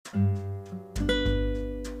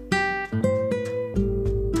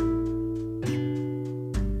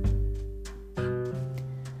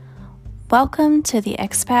Welcome to the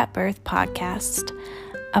Expat Birth Podcast,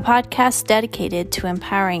 a podcast dedicated to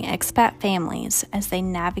empowering expat families as they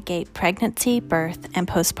navigate pregnancy, birth, and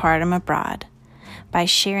postpartum abroad by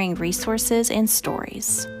sharing resources and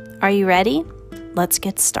stories. Are you ready? Let's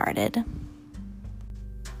get started.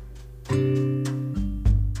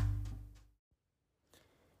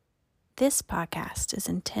 This podcast is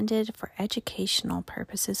intended for educational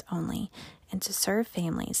purposes only and to serve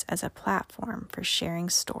families as a platform for sharing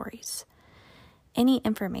stories. Any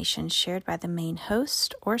information shared by the main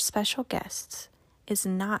host or special guests is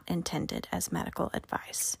not intended as medical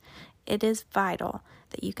advice. It is vital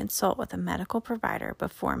that you consult with a medical provider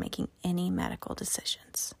before making any medical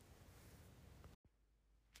decisions.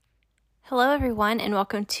 Hello, everyone, and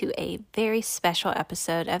welcome to a very special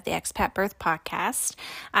episode of the Expat Birth Podcast.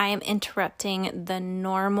 I am interrupting the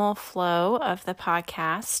normal flow of the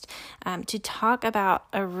podcast to talk about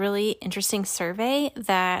a really interesting survey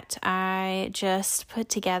that I just put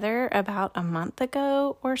together about a month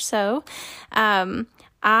ago or so.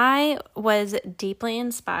 I was deeply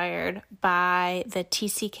inspired by the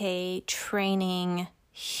TCK training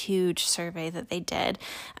huge survey that they did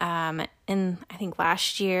in I think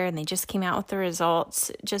last year, and they just came out with the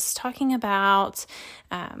results, just talking about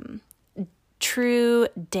true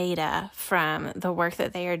data from the work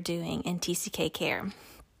that they are doing in TCK care.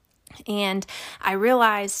 And I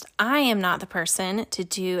realized I am not the person to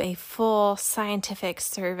do a full scientific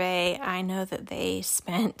survey. I know that they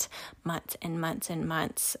spent months and months and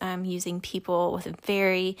months using people with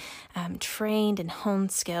very trained and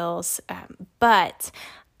honed skills. But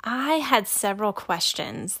I had several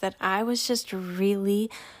questions that I was just really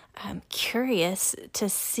curious to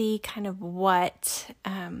see kind of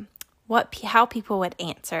how people would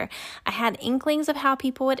answer. I had inklings of how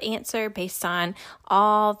people would answer based on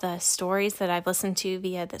all the stories that I've listened to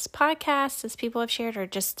via this podcast, as people have shared, or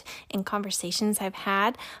just in conversations I've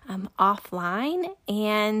had offline.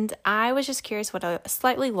 And I was just curious what a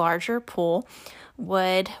slightly larger pool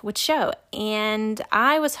would show. And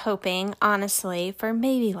I was hoping, honestly, for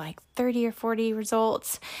maybe like 30 or 40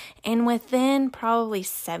 results. And within probably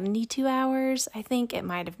 72 hours, I think it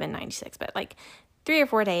might have been 96, but like 3 or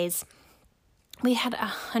 4 days, we had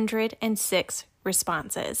 106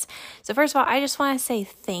 responses. So first of all, I just want to say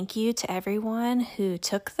thank you to everyone who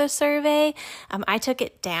took the survey. I took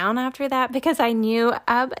it down after that because I knew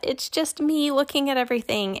it's just me looking at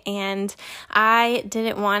everything, and I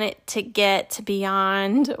didn't want it to get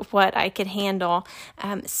beyond what I could handle.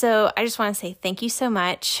 So I just want to say thank you so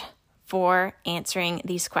much for answering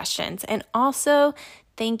these questions. And also,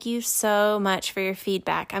 thank you so much for your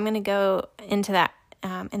feedback. I'm going to go into that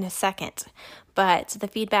in a second, but the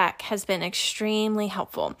feedback has been extremely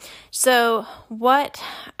helpful. So what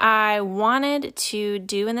I wanted to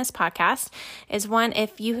do in this podcast is, one,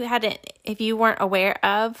 if you weren't aware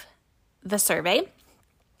of the survey,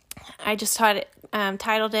 I just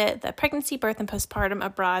titled it the Pregnancy, Birth, and Postpartum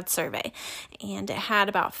Abroad Survey. And it had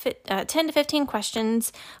about 10 to 15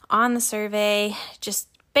 questions on the survey. Just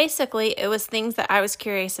basically, it was things that I was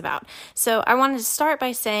curious about. So I wanted to start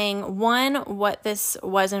by saying, one, what this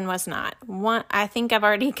was and was not. One, I think I've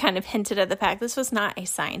already kind of hinted at the fact this was not a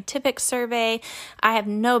scientific survey. I have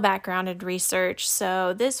no background in research,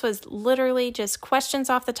 so this was literally just questions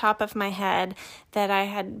off the top of my head that I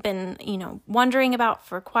had been, wondering about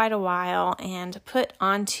for quite a while, and put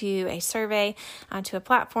onto a survey, onto a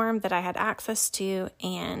platform that I had access to,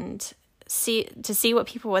 and see what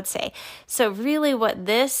people would say. So really what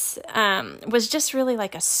this was just really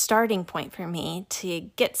like a starting point for me to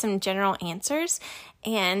get some general answers.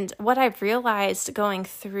 And what I've realized going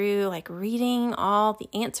through, like, reading all the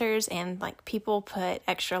answers, and like people put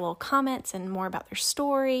extra little comments and more about their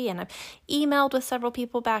story, and I've emailed with several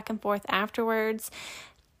people back and forth afterwards,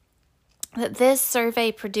 that this survey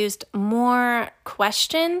produced more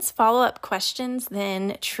questions, follow-up questions,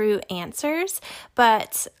 than true answers.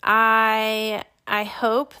 But I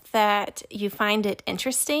hope that you find it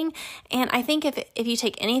interesting. And I think if you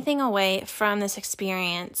take anything away from this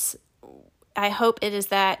experience, I hope it is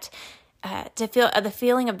that to feel the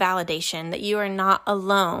feeling of validation that you are not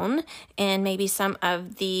alone in maybe some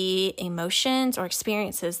of the emotions or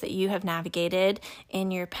experiences that you have navigated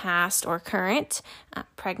in your past or current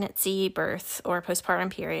pregnancy, birth, or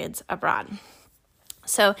postpartum periods abroad.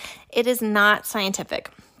 So it is not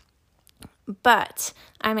scientific, but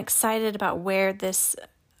I'm excited about where this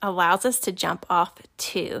allows us to jump off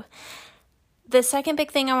to. The second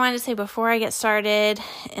big thing I wanted to say before I get started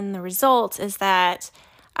in the results is that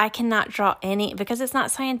I cannot draw any, because it's not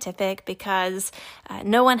scientific, because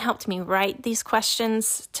no one helped me write these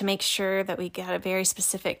questions to make sure that we got a very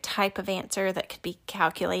specific type of answer that could be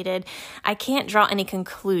calculated. I can't draw any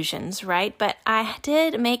conclusions, right? But I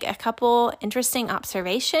did make a couple interesting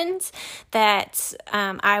observations that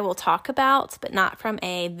I will talk about, but not from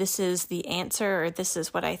this is the answer, or this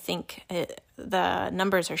is what I think the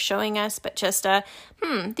numbers are showing us, but just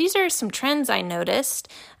these are some trends I noticed.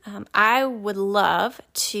 I would love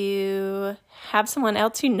to have someone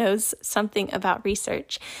else who knows something about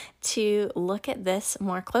research to look at this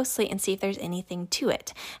more closely and see if there's anything to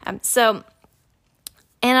it.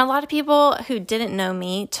 And a lot of people who didn't know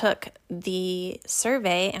me took the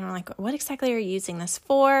survey and were like, what exactly are you using this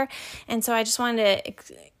for? And so I just wanted to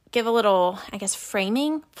give a little,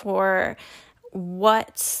 framing for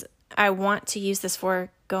what I want to use this for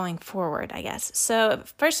going forward, I guess. So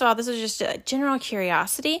first of all, this is just a general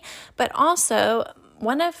curiosity, but also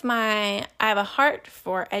I have a heart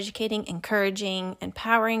for educating, encouraging,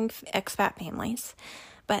 empowering expat families.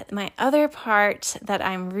 But my other part that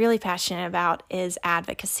I'm really passionate about is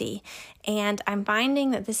advocacy. And I'm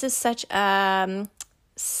finding that this is such a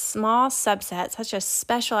small subset, such a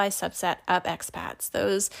specialized subset of expats,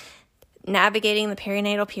 those navigating the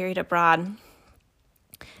perinatal period abroad.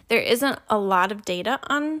 There isn't a lot of data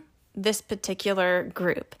on this particular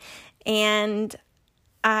group. And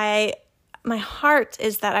my heart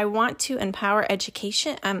is that I want to empower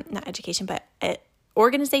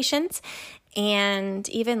organizations and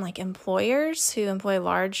even like employers who employ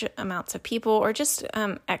large amounts of people, or just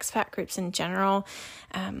expat groups in general,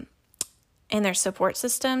 and their support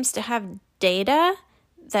systems, to have data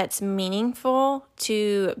that's meaningful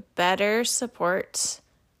to better support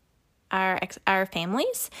our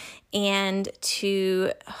families, and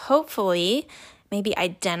to hopefully maybe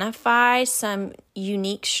identify some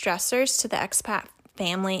unique stressors to the expat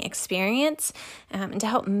family experience, and to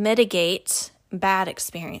help mitigate bad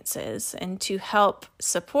experiences, and to help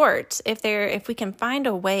support if we can find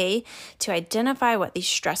a way to identify what these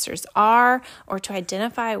stressors are, or to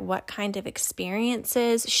identify what kind of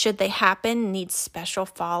experiences, should they happen, need special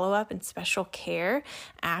follow-up and special care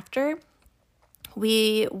after.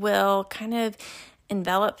 We will kind of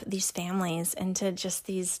envelop these families into just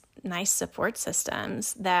these nice support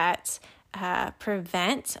systems that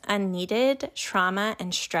prevent unneeded trauma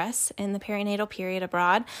and stress in the perinatal period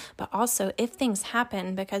abroad. But also, if things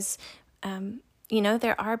happen, because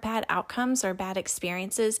there are bad outcomes or bad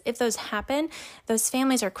experiences, if those happen, those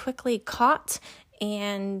families are quickly caught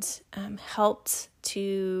and helped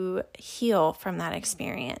to heal from that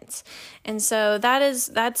experience. And so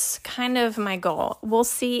that's kind of my goal. We'll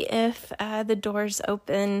see if the doors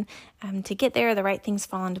open to get there, the right things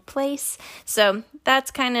fall into place. So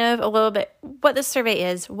that's kind of a little bit what this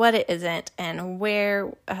survey is, what it isn't, and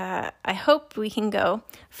where I hope we can go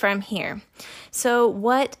from here. So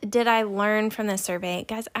what did I learn from this survey?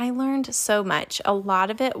 Guys, I learned so much. A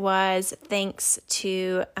lot of it was thanks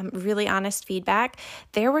to really honest feedback.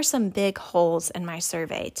 There were some big holes in my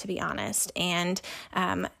survey, to be honest, and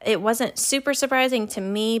it wasn't super surprising to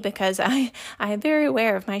me, because I am very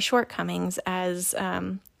aware of my shortcomings as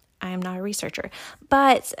I am not a researcher,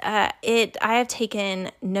 but I have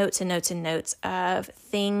taken notes and notes and notes of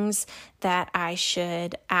things that I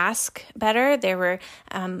should ask better. There were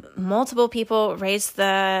multiple people raised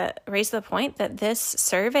the point that this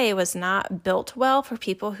survey was not built well for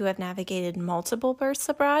people who have navigated multiple births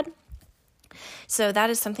abroad. So that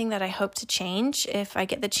is something that I hope to change if I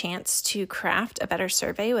get the chance to craft a better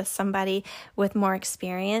survey with somebody with more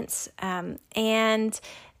experience. And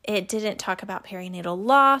it didn't talk about perinatal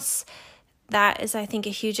loss. That is, I think, a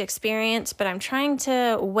huge experience, but I'm trying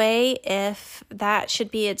to weigh if that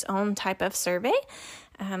should be its own type of survey.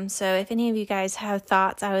 So if any of you guys have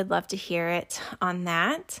thoughts, I would love to hear it on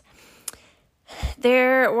that.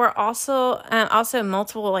 There were also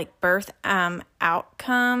multiple birth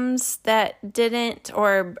outcomes that didn't,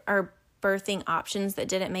 or birthing options that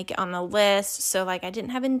didn't make it on the list. So I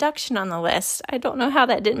didn't have induction on the list. I don't know how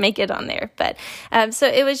that didn't make it on there, but so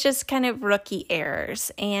it was just kind of rookie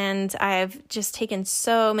errors. And I've just taken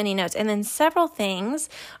so many notes. And then several things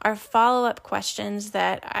are follow-up questions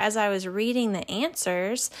that as I was reading the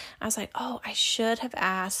answers, I was like, oh, I should have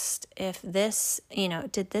asked if this,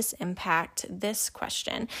 did this impact this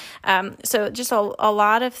question? So just a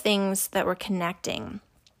lot of things that were connecting.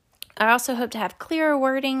 I also hope to have clearer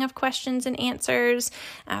wording of questions and answers.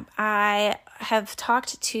 I have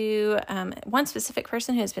talked to one specific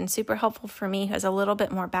person who has been super helpful for me, who has a little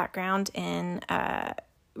bit more background in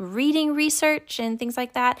reading research and things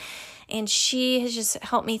like that. And she has just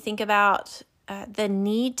helped me think about the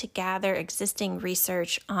need to gather existing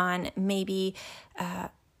research on maybe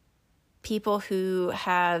people who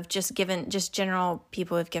have just general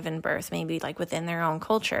people who have given birth, maybe like within their own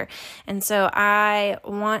culture. And so I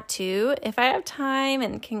want to, if I have time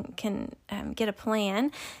and can get a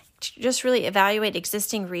plan, just really evaluate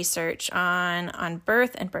existing research on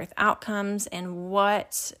birth and birth outcomes and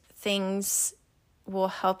what things will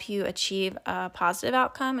help you achieve a positive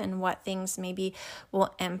outcome and what things maybe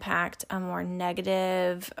will impact a more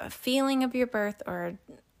negative feeling of your birth or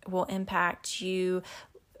will impact you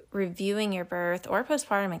reviewing your birth or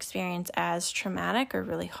postpartum experience as traumatic or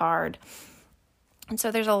really hard. And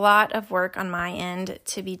so there's a lot of work on my end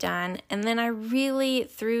to be done. And then I really,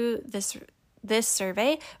 through this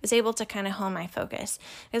survey, was able to kind of hone my focus.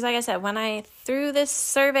 Because like I said, when I threw this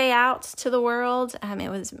survey out to the world, it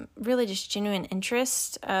was really just genuine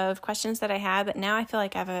interest of questions that I had. But now I feel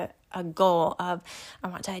like I have a goal of, I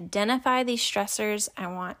want to identify these stressors. I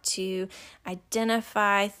want to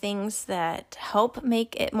identify things that help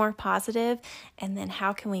make it more positive. And then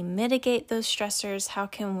how can we mitigate those stressors? How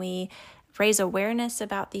can we raise awareness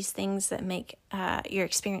about these things that make your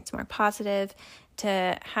experience more positive,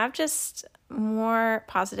 to have just more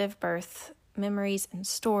positive birth memories and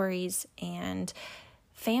stories and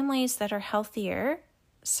families that are healthier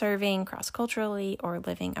serving cross-culturally or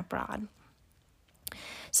living abroad.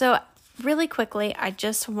 So really quickly, I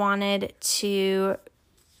just wanted to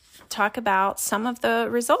talk about some of the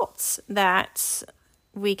results that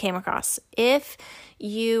we came across. If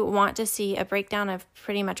you want to see a breakdown of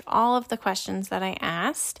pretty much all of the questions that I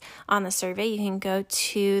asked on the survey, you can go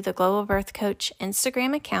to the Global Birth Coach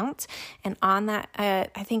Instagram account. And on that,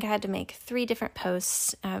 I think I had to make 3 different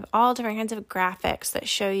posts of all different kinds of graphics that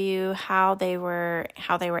show you how they were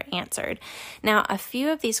answered. Now, a few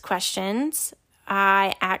of these questions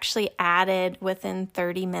I actually added within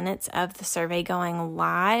 30 minutes of the survey going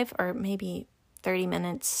live, or maybe 30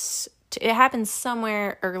 minutes. It happened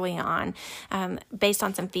somewhere early on, based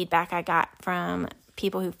on some feedback I got from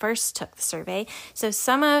people who first took the survey. So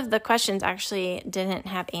some of the questions actually didn't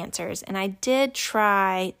have answers. And I did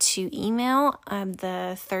try to email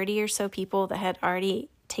the 30 or so people that had already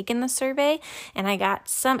taken the survey, and I got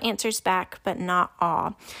some answers back, but not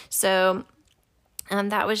all. So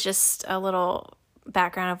that was just a little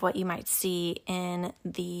background of what you might see in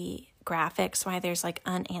the graphics, why there's like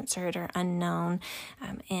unanswered or unknown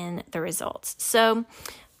in the results. So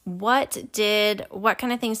what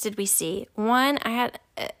kind of things did we see? One, it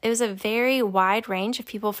was a very wide range of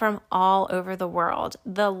people from all over the world.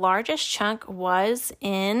 The largest chunk was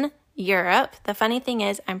in Europe. The funny thing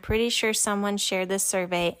is, I'm pretty sure someone shared this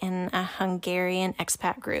survey in a Hungarian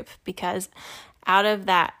expat group, because out of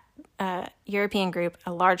that European group,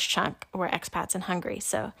 a large chunk were expats in Hungary.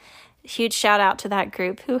 So huge shout out to that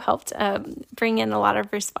group who helped bring in a lot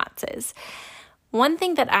of responses. One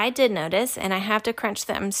thing that I did notice, and I have to crunch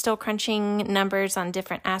them, I'm still crunching numbers on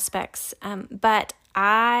different aspects, but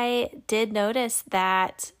I did notice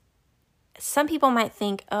that some people might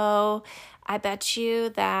think, oh, I bet you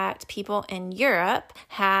that people in Europe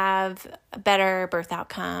have better birth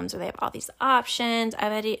outcomes, or they have all these options. I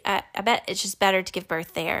bet it's just better to give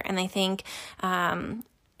birth there. And they think, I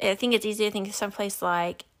think it's easy to think of some place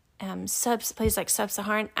like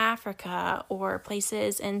sub-Saharan Africa or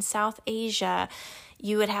places in South Asia,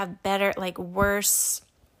 you would have better, like worse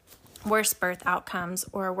birth outcomes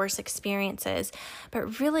or worse experiences.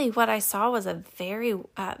 But really what I saw was a very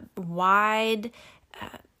wide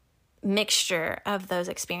mixture of those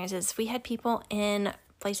experiences. We had people in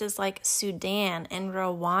places like Sudan and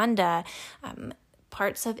Rwanda,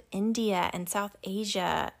 parts of India and South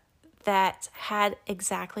Asia that had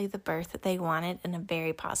exactly the birth that they wanted and a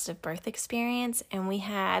very positive birth experience. And we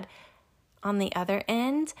had, on the other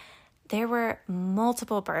end, there were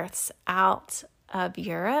multiple births out of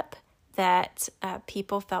Europe that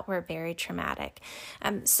people felt were very traumatic.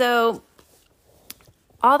 So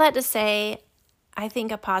all that to say, I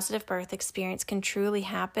think a positive birth experience can truly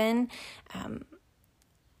happen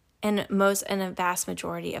in a vast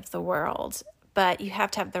majority of the world. But you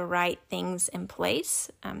have to have the right things in place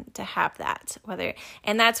to have that.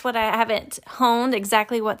 And that's what I haven't honed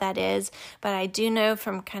exactly what that is, but I do know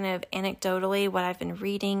from kind of anecdotally what I've been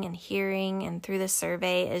reading and hearing and through the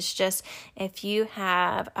survey is just, if you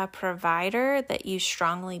have a provider that you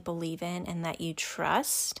strongly believe in and that you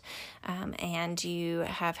trust, and you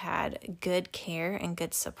have had good care and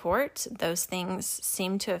good support, those things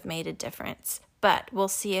seem to have made a difference. But we'll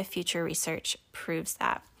see if future research proves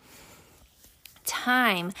that.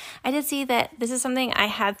 time, I did see that this is something I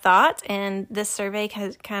had thought, and this survey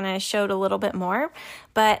kind of showed a little bit more,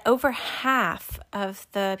 but over half of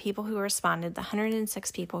the people who responded, the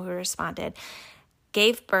 106 people who responded,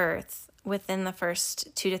 gave birth within the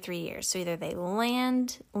first 2 to 3 years. So either they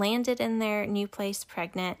landed in their new place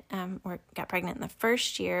pregnant, or got pregnant in the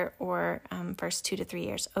first year, or first 2 to 3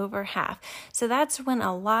 years, over half. So that's when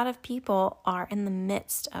a lot of people are in the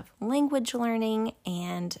midst of language learning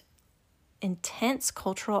and intense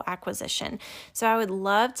cultural acquisition. So I would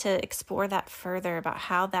love to explore that further about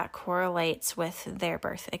how that correlates with their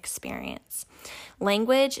birth experience.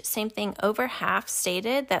 Language, same thing. Over half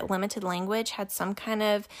stated that limited language had some kind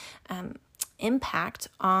of impact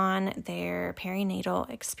on their perinatal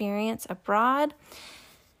experience abroad.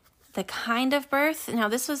 The kind of birth. Now,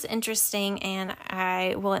 this was interesting, and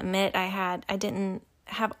I will admit I didn't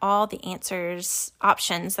have all the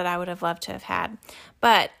options that I would have loved to have had.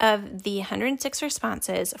 But of the 106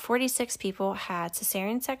 responses, 46 people had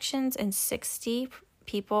cesarean sections and 60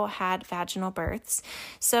 people had vaginal births.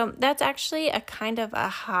 So that's actually a kind of a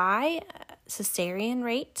high cesarean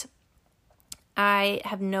rate. I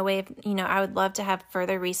have no way of, I would love to have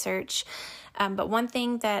further research. But one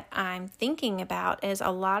thing that I'm thinking about is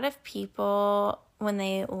a lot of people, when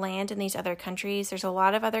they land in these other countries, there's a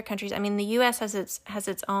lot of other countries. I mean, the U.S. has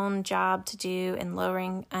its own job to do in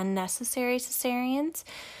lowering unnecessary cesareans,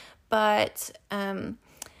 but a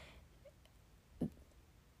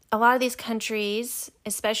lot of these countries,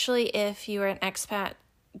 especially if you are an expat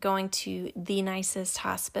going to the nicest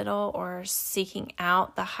hospital or seeking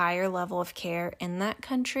out the higher level of care in that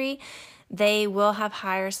country, they will have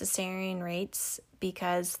higher cesarean rates,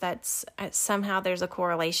 because that's somehow there's a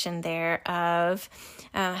correlation there of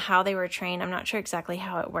how they were trained. I'm not sure exactly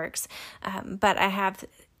how it works, but I have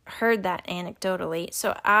heard that anecdotally.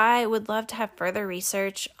 So I would love to have further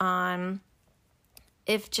research on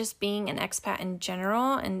if just being an expat in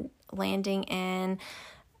general and landing in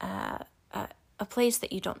a place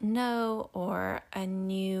that you don't know or a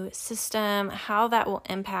new system, how that will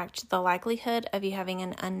impact the likelihood of you having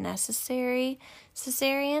an unnecessary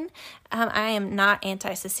cesarean. I am not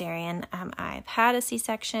anti-cesarean. I've had a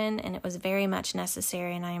C-section and it was very much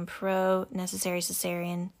necessary, and I am pro necessary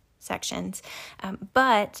cesarean sections.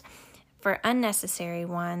 But for unnecessary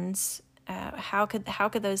ones, how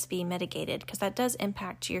could those be mitigated? Because that does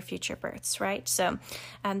impact your future births, right? So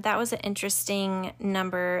that was an interesting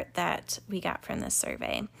number that we got from this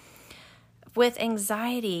survey. With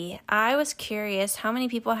anxiety, I was curious how many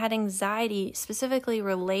people had anxiety specifically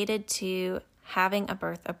related to having a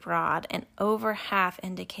birth abroad, and over half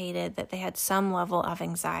indicated that they had some level of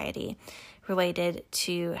anxiety related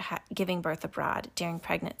to giving birth abroad during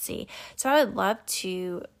pregnancy. So I would love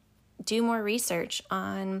to do more research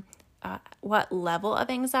on what level of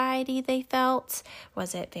anxiety they felt.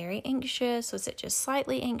 Was it very anxious? Was it just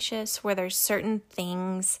slightly anxious? Were there certain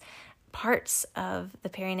things, parts of the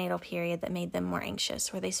perinatal period that made them more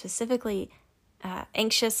anxious? Were they specifically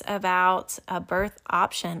anxious about a birth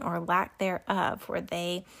option or lack thereof?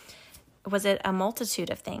 Was it a multitude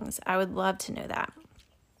of things? I would love to know that.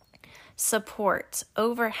 Support.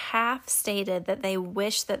 Over half stated that they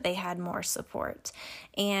wish that they had more support.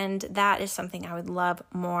 And that is something I would love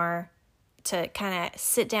more to kind of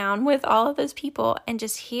sit down with all of those people and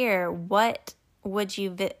just hear, what would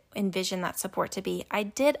you envision that support to be? I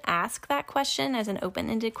did ask that question as an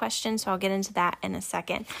open-ended question, so I'll get into that in a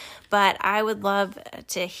second. But I would love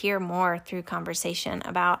to hear more through conversation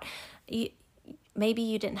about maybe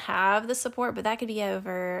you didn't have the support, but that could be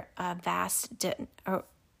over a vast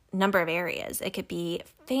number of areas. It could be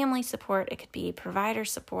family support, it could be provider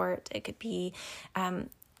support, it could be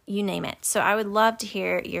you name it. So I would love to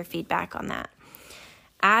hear your feedback on that.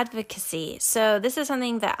 Advocacy. So this is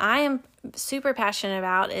something that I am super passionate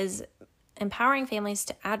about, is empowering families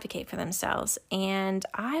to advocate for themselves. And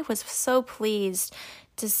I was so pleased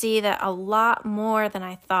to see that a lot more than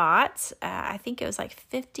I thought. I think it was like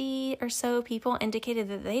 50 or so people indicated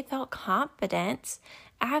that they felt confident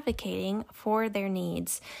advocating for their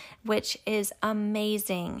needs, which is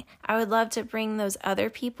amazing. I would love to bring those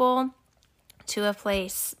other people to a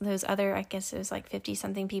place, those other, I guess it was like 50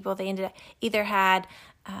 something people, they either had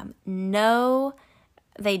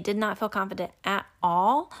they did not feel confident at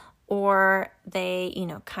all, or they,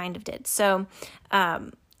 kind of did. So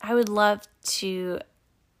I would love to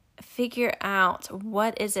figure out,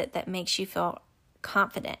 what is it that makes you feel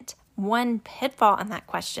confident? One pitfall in that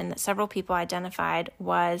question that several people identified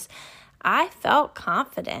was, I felt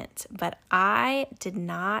confident, but I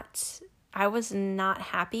was not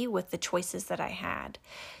happy with the choices that I had.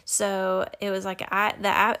 So it was like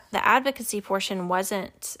the advocacy portion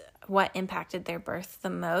wasn't what impacted their birth the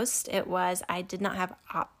most, it was I did not have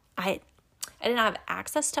I did not have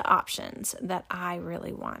access to options that I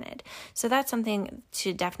really wanted. So that's something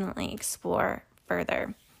to definitely explore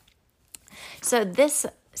further. So this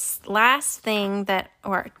last thing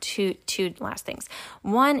two last things.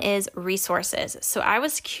 One is resources. So I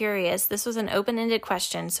was curious. This was an open-ended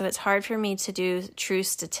question, so it's hard for me to do true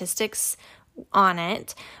statistics on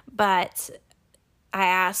it, but I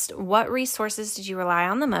asked, what resources did you rely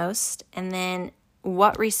on the most? And then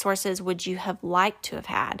what resources would you have liked to have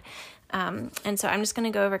had? And so I'm just going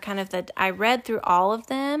to go over I read through all of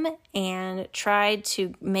them and tried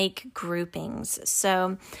to make groupings.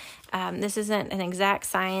 So this isn't an exact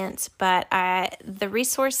science, but the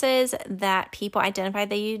resources that people identified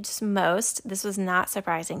they used most, this was not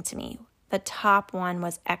surprising to me. The top one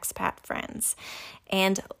was expat friends,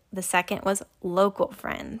 and the second was local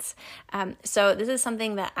friends. So this is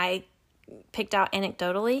something that I picked out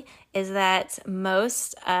anecdotally, is that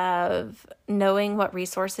most of knowing what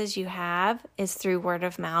resources you have is through word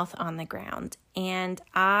of mouth on the ground. And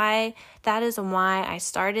that is why I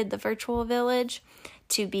started the virtual village,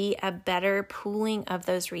 to be a better pooling of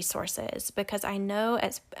those resources, because I know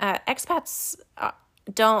as expats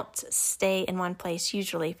don't stay in one place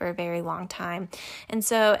usually for a very long time. And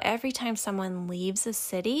so every time someone leaves a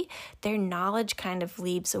city, their knowledge kind of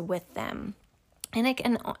leaves with them. And it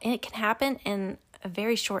can happen in a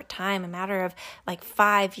very short time, a matter of like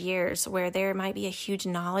 5 years, where there might be a huge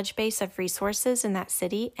knowledge base of resources in that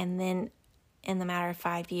city. And then in the matter of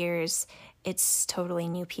 5 years, it's totally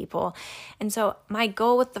new people. And so my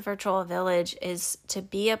goal with the virtual village is to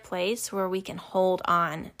be a place where we can hold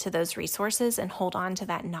on to those resources and hold on to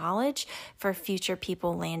that knowledge for future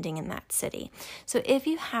people landing in that city. So if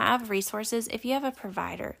you have resources, if you have a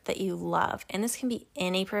provider that you love, and this can be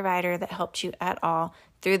any provider that helped you at all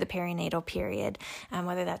through the perinatal period,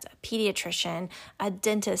 whether that's a pediatrician, a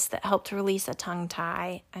dentist that helped release a tongue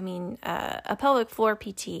tie, a pelvic floor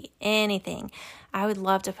PT, anything, I would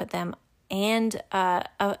love to put them and a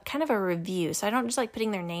kind of a review. So I don't just like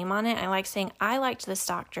putting their name on it. I like saying, I liked this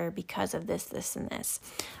doctor because of this, this, and this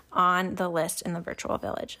on the list in the virtual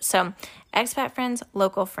village. So expat friends,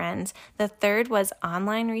 local friends. The third was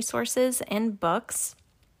online resources and books.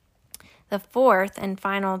 The fourth and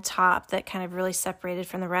final top that kind of really separated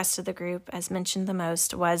from the rest of the group, as mentioned the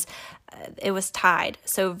most, was it was tied.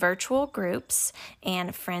 So virtual groups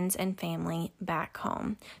and friends and family back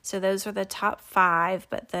home. So those were the top 5,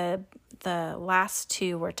 but the last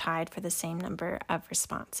 2 were tied for the same number of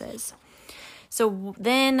responses. So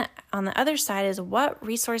then on the other side is, what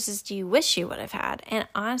resources do you wish you would have had? And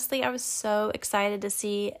honestly, I was so excited to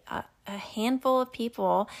see a handful of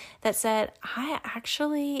people that said, I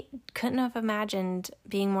actually couldn't have imagined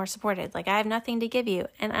being more supported. Like, I have nothing to give you.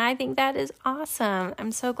 And I think that is awesome.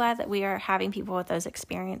 I'm so glad that we are having people with those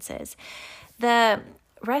experiences. The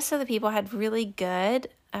rest of the people had really good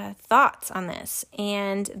thoughts on this.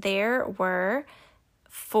 And there were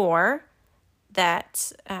 4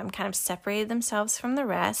 that kind of separated themselves from the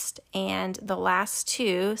rest, and the last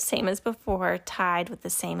 2, same as before, tied with the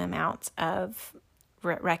same amount of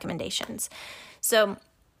recommendations. So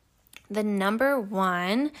the number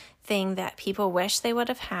 1 thing that people wish they would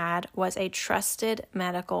have had was a trusted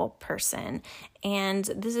medical person. And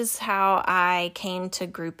this is how I came to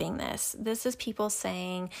grouping this. This is people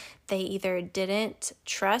saying they either didn't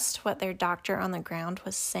trust what their doctor on the ground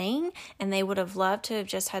was saying, and they would have loved to have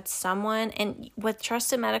just had someone. And with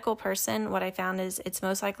trusted medical person, what I found is it's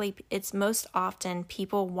most often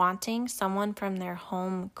people wanting someone from their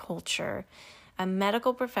home culture, a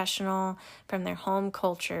medical professional from their home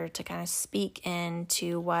culture, to kind of speak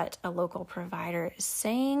into what a local provider is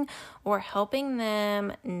saying, or helping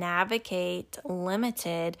them navigate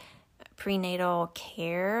limited prenatal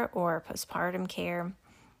care or postpartum care.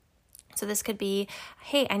 So this could be,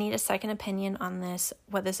 hey, I need a second opinion on this,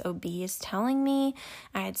 what this OB is telling me.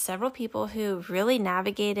 I had several people who really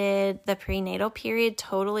navigated the prenatal period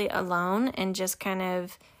totally alone and just kind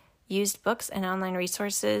of used books and online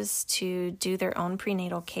resources to do their own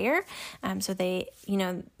prenatal care. So they,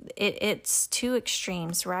 it's 2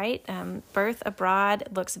 extremes, right? Birth abroad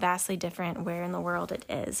looks vastly different where in the world it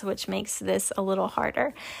is, which makes this a little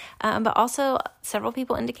harder. But also several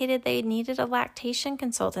people indicated they needed a lactation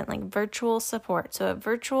consultant, like virtual support. So a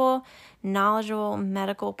virtual, knowledgeable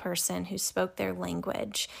medical person who spoke their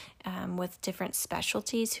language with different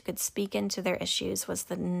specialties, who could speak into their issues, was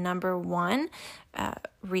the number 1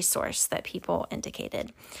 resource that people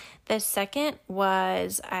indicated. The second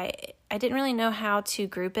was, I didn't really know how to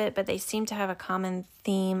group it, but they seem to have a common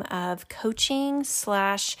theme of coaching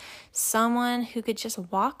 / someone who could just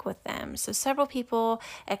walk with them. So several people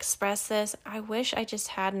expressed this. I wish I just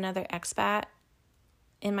had another expat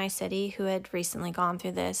in my city who had recently gone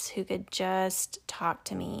through this, who could just talk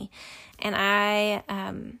to me.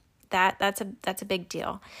 And that's a big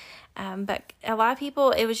deal. But a lot of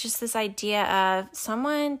people, it was just this idea of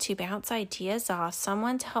someone to bounce ideas off,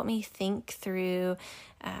 someone to help me think through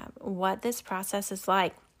what this process is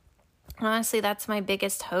like. Honestly, that's my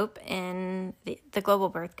biggest hope in the Global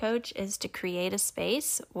Birth Coach, is to create a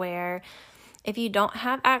space where if you don't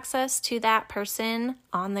have access to that person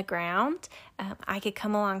on the ground, I could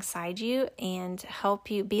come alongside you and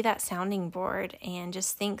help you be that sounding board and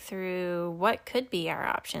just think through what could be our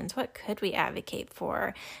options, what could we advocate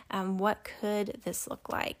for, what could this look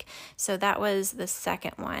like. So that was the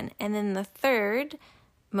second one. And then the third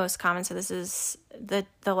most common, so this is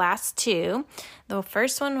the last two. The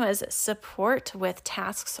first one was support with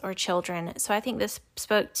tasks or children. So I think this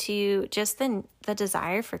spoke to just the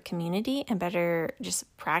desire for community and better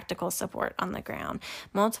just practical support on the ground.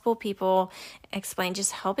 Multiple people explained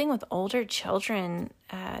just helping with older children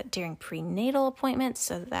during prenatal appointments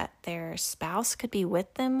so that their spouse could be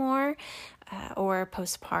with them more, or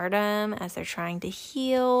postpartum as they're trying to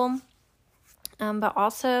heal. But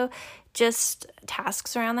also just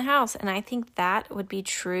tasks around the house. And I think that would be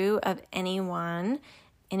true of anyone,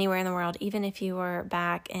 anywhere in the world, even if you were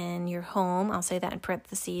back in your home, I'll say that in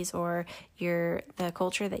parentheses, or the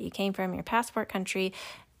culture that you came from, your passport country.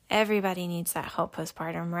 Everybody needs that help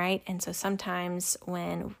postpartum, right? And so sometimes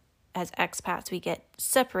when, as expats, we get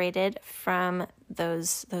separated from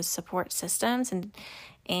those support systems,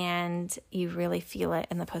 and you really feel it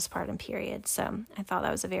in the postpartum period. So I thought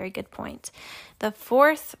that was a very good point. The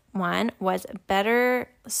fourth one was better.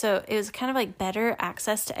 So it was kind of like better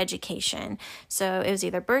access to education. So it was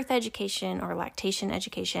either birth education or lactation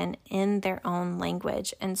education in their own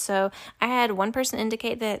language. And so I had one person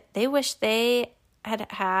indicate that they wish they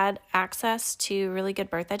had access to really good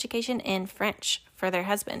birth education in French for their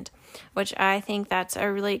husband, which I think that's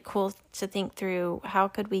a really cool to think through. How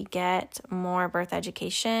could we get more birth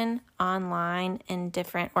education online in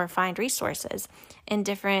different, or find resources in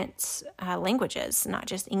different languages, not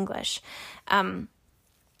just English?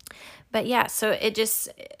 But yeah, so it just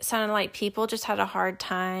sounded like people just had a hard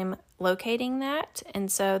time locating that.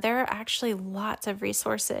 And so there are actually lots of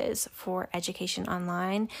resources for education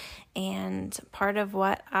online. And part of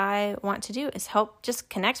what I want to do is help just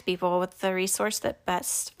connect people with the resource that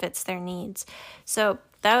best fits their needs. So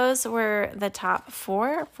those were the top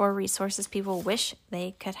four resources people wish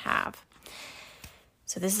they could have.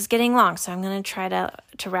 So this is getting long, so I'm going to try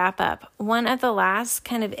to wrap up. One of the last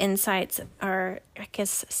kind of insights are, I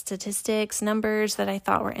guess, statistics, numbers that I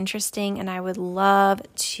thought were interesting and I would love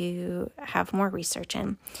to have more research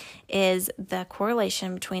in, is the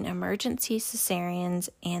correlation between emergency cesareans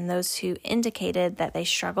and those who indicated that they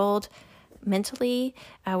struggled mentally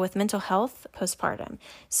with mental health postpartum.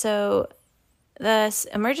 So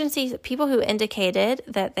the people who indicated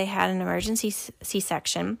that they had an emergency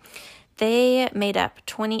C-section, they made up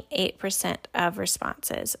 28% of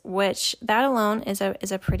responses, which that alone is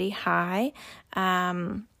a pretty high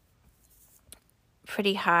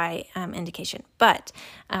indication. But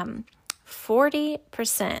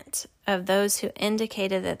 40% of those who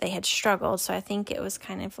indicated that they had struggled, so I think it was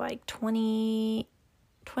kind of like 20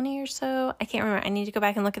 or so. I can't remember. I need to go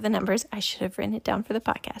back and look at the numbers. I should have written it down for the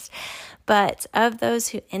podcast. But of those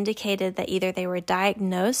who indicated that either they were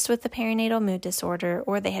diagnosed with the perinatal mood disorder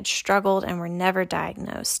or they had struggled and were never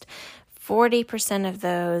diagnosed, 40% of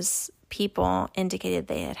those people indicated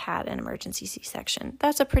they had had an emergency C-section.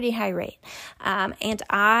 That's a pretty high rate. That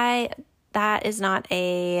is not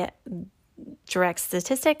a direct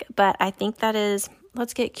statistic, but I think that is.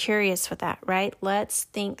 Let's get curious with that, right? Let's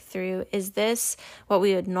think through, is this what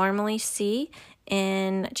we would normally see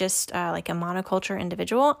in just like a monoculture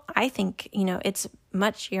individual? I think, it's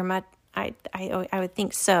I would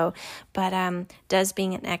think so, but does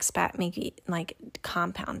being an expat maybe like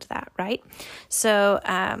compound that, right? So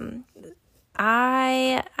I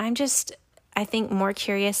think more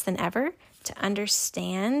curious than ever to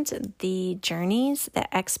understand the journeys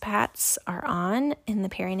that expats are on in the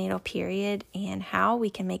perinatal period and how we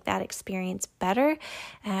can make that experience better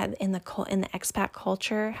in the expat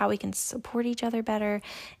culture, how we can support each other better,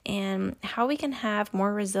 and how we can have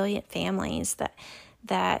more resilient families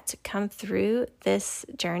that come through this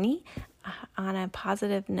journey on a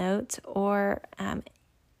positive note, or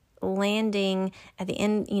landing at the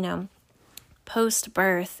end,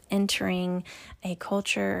 post-birth entering a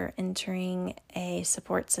culture, entering a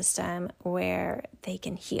support system where they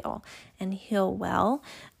can heal and heal well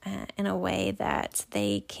in a way that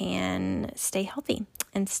they can stay healthy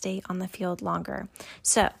and stay on the field longer.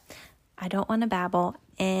 So I don't want to babble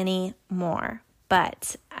anymore,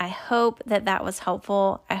 but I hope that was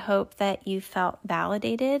helpful. I hope that you felt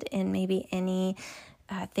validated in maybe any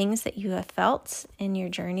things that you have felt in your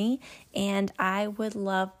journey, and I would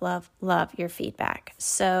love your feedback.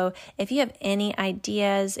 So if you have any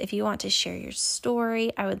ideas, if you want to share your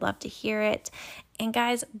story, I would love to hear it. And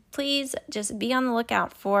guys, please just be on the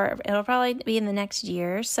lookout it'll probably be in the next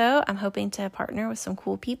year or so. I'm hoping to partner with some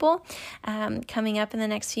cool people coming up in the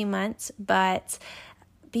next few months, but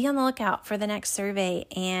be on the lookout for the next survey,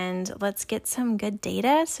 and let's get some good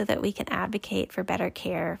data so that we can advocate for better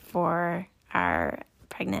care for our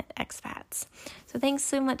pregnant expats. So thanks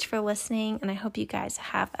so much for listening, and I hope you guys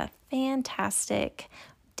have a fantastic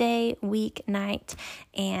day, week, night,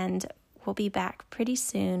 and we'll be back pretty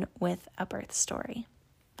soon with a birth story.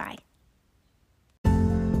 Bye.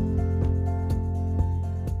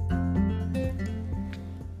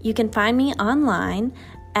 You can find me online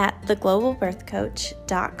at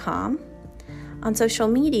theglobalbirthcoach.com. On social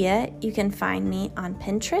media, you can find me on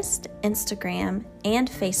Pinterest, Instagram, and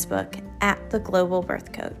Facebook at The Global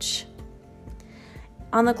Birth Coach.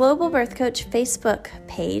 On the Global Birth Coach Facebook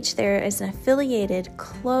page, there is an affiliated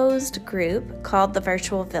closed group called the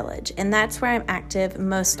Virtual Village, and that's where I'm active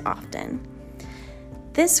most often.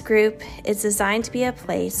 This group is designed to be a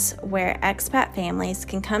place where expat families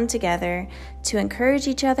can come together to encourage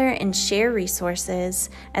each other and share resources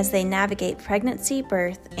as they navigate pregnancy,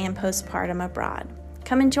 birth, and postpartum abroad.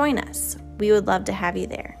 Come and join us. We would love to have you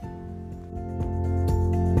there.